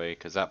straight away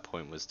because that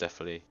point was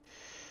definitely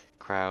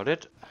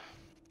crowded.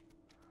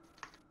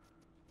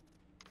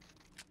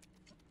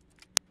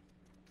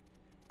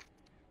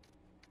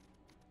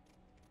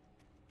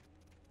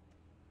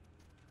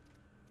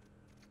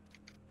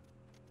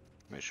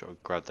 Make sure I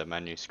grab the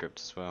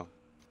manuscript as well.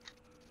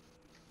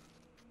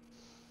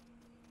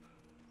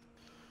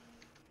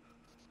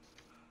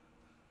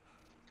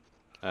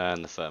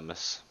 And the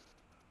thermos.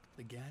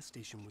 The gas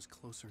station was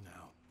closer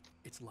now,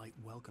 its light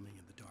welcoming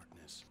in the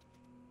darkness.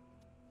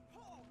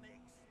 Paul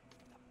makes the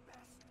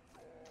best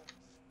dogs in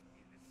the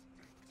state.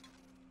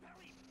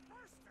 Barry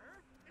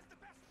Burster is the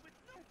best with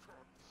no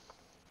cut.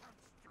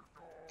 Monster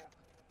Dog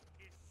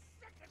is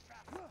second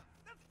best.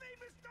 The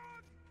famous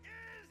dog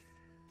is...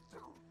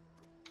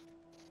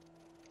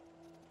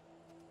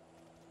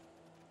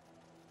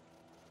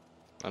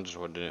 I'm just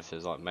wondering if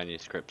there's like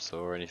manuscripts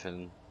or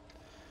anything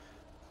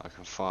I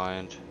can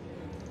find.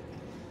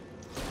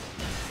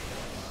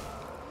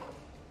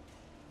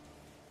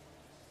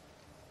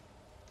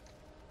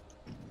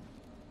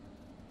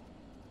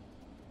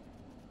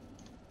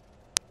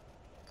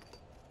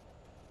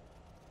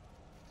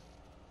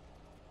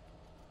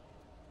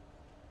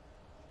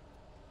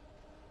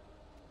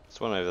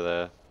 There's one over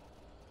there.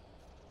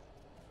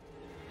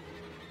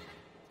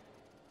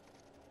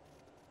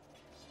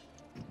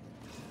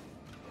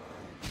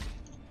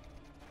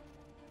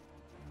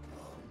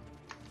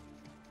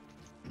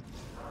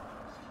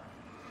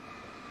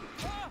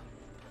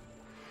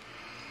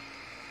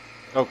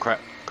 Oh crap,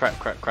 crap,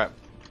 crap, crap.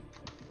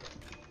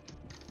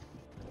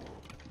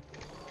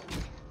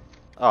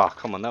 Oh,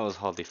 come on, that was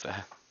hardly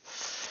fair.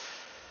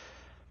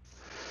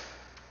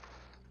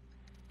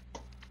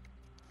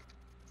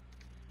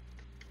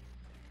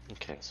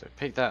 Okay, so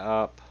pick that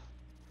up.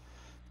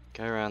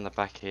 Go around the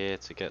back here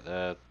to get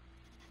the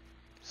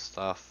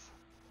stuff.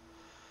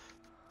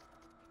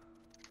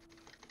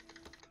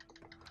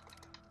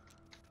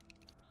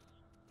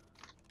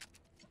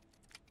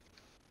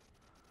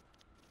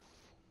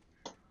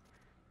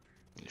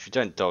 If you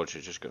don't dodge,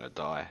 you're just gonna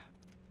die.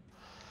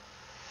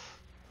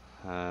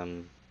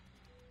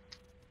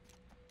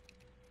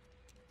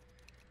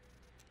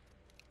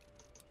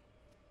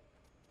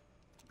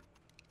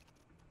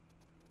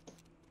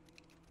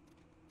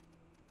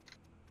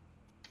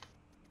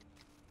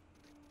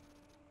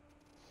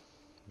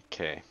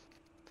 Okay.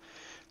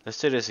 Let's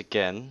do this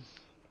again.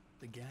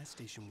 The gas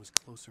station was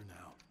closer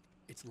now,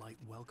 its light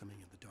welcoming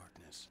in the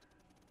darkness.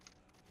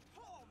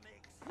 Paul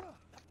makes the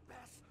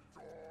best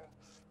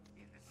dogs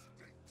in the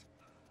state.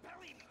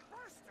 Barry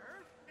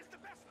Burster is the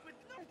best with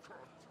no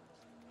cut.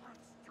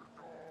 Monster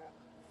Dog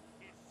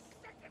is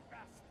second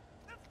best.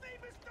 The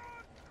famous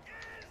dog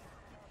is...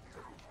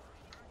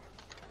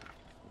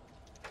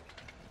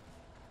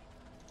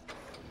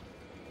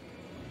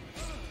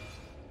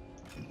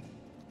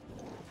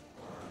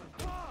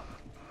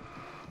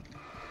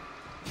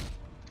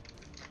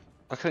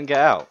 I couldn't get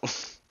out.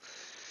 If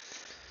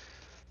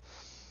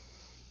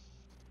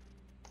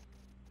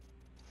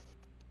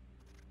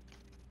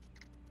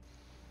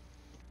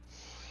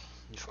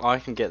I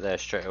can get there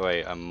straight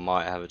away, I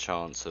might have a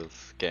chance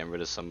of getting rid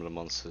of some of the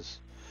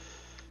monsters.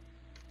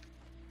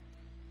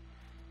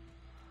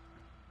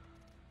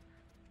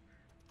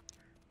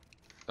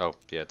 Oh,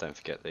 yeah, don't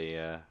forget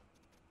the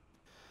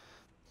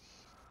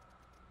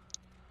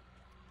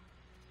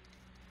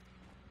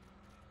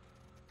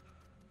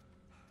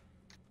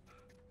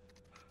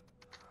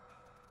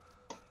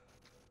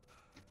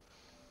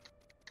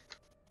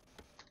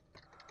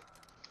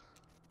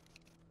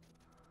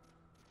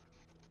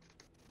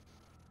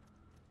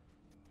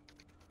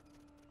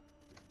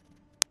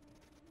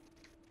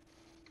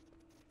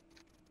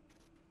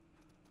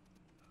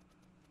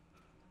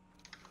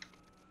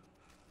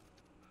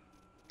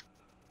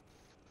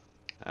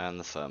And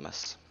the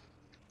thermos.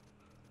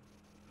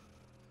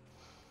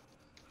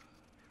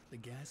 The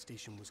gas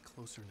station was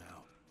closer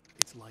now,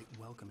 its light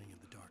welcoming in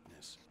the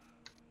darkness.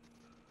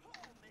 Paul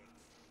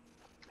makes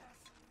the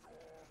best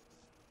dogs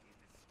in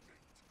the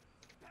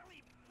state.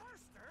 Belly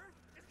Burster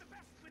is the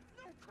best with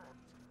no cut.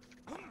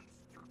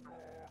 Monster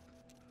Dog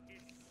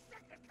is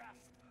second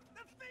best.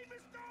 The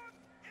famous dog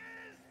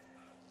is...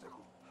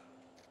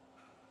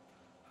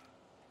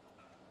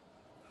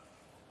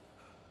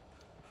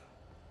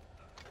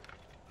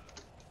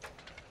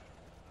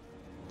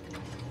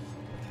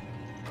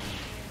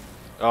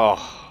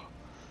 Oh,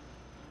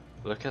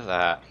 look at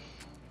that.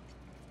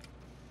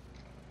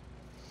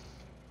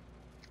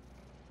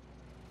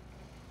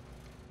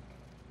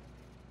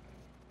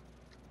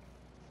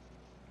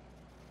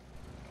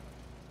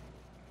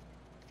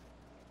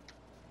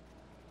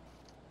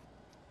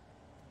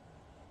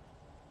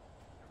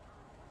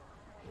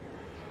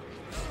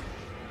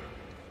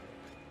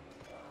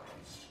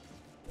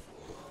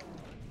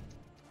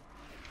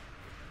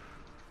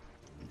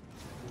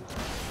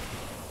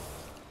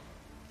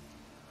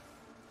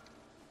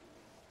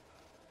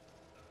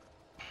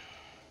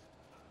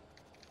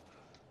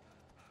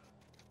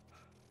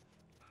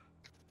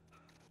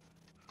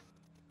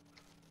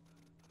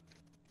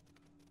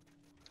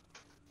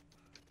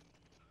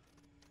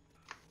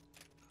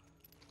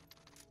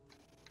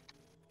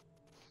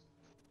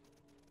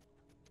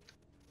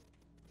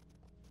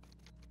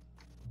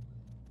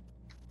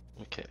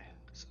 Okay,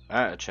 so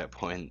at a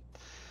checkpoint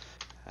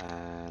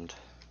and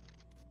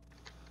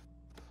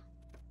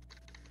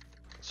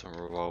some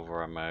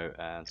revolver ammo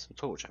and some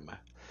torch ammo.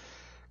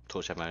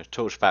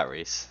 Torch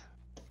batteries.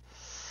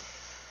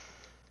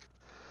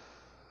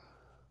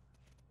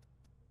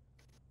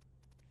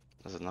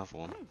 There's another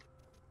one.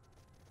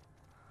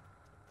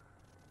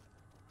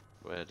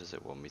 Where does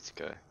it want me to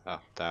go? Oh,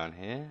 down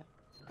here.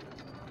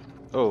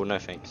 Oh, no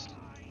thanks.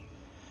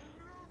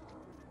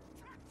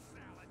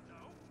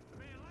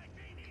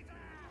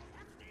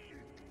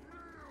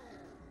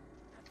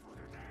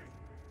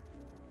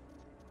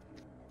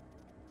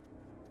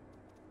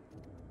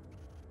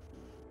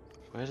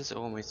 Where does it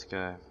want me to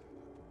go?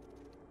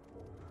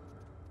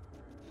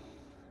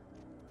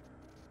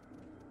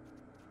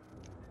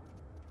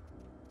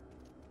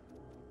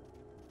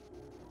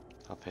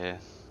 Up here.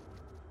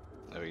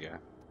 There we go.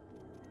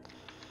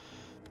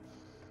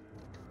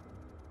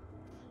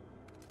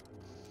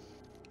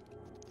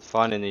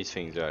 Finding these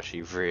things are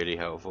actually really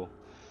helpful.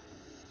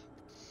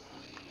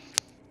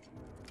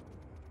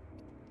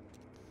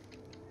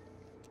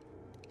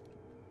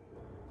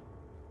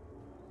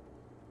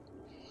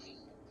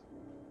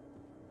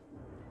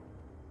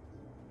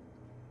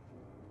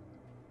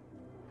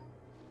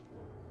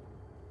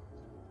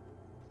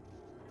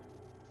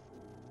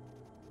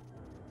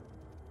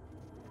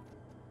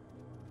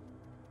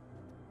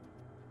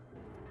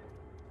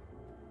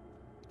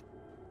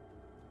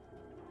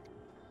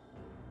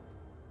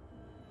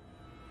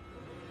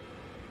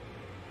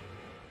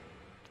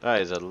 That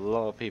is a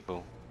lot of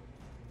people.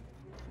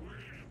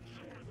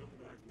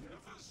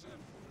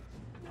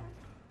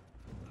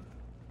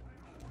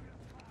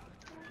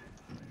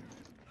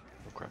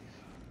 Oh crap.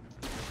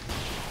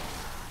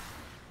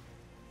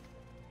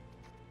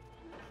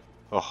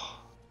 Oh.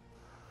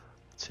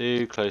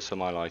 Too close for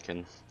my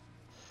liking.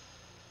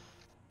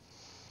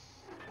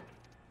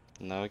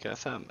 Now I get a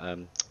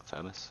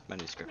thermos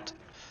manuscript.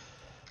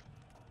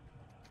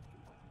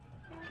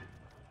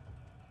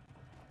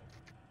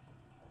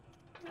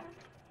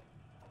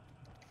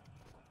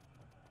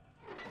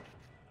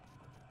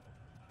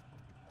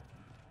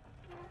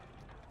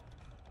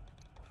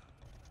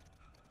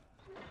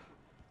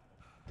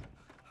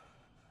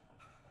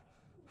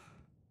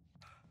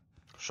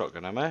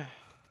 Shotgun ammo.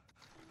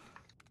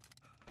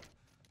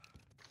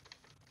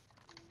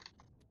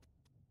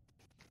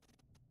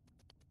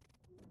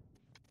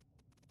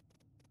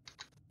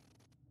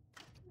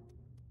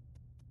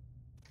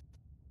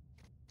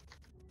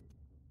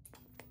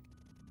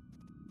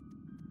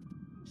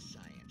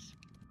 Science.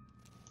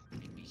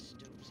 It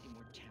bestows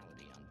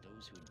immortality on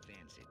those who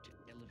advance it to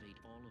elevate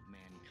all of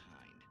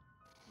mankind.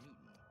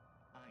 Newton,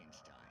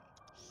 Einstein,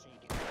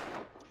 Sagan,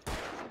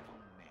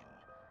 known men.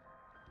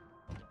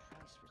 The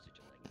price for such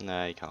a legacy.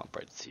 Nah, you can't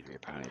break the TV,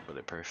 apparently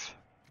bulletproof.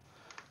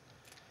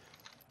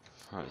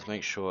 Right, let's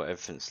make sure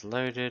everything's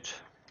loaded.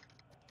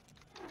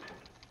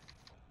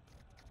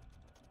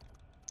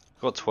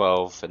 Got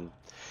 12, and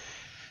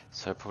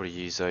so I'll probably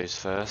use those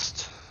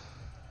first.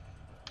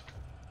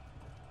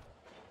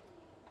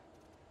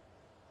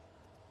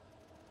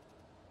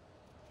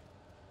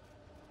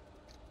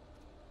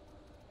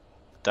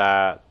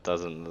 That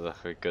doesn't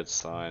look a good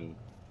sign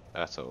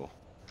at all.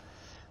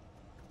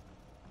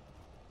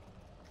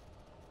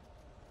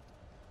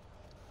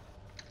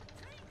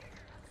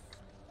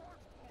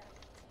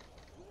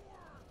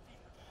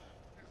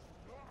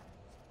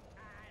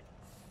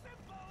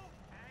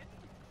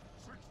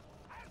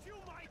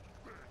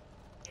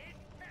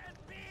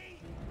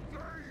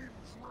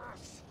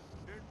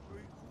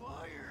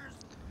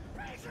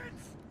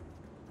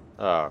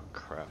 Oh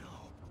crap.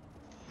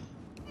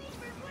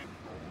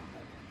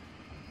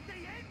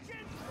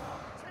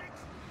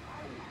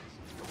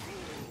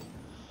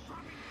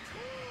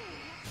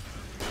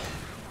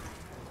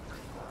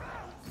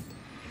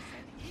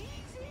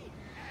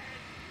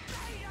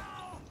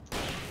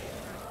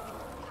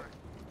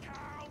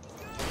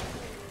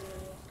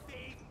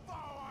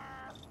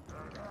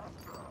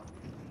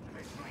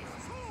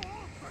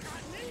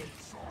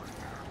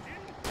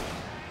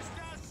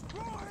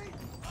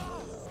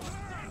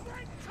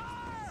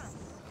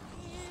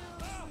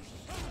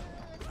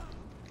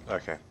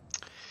 Okay.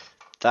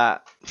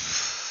 That,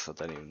 I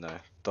don't even know.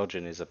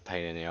 Dodging is a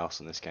pain in the ass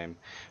in this game.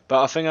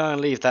 But I think I'm going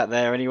to leave that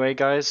there anyway,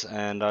 guys,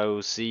 and I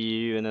will see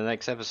you in the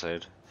next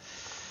episode.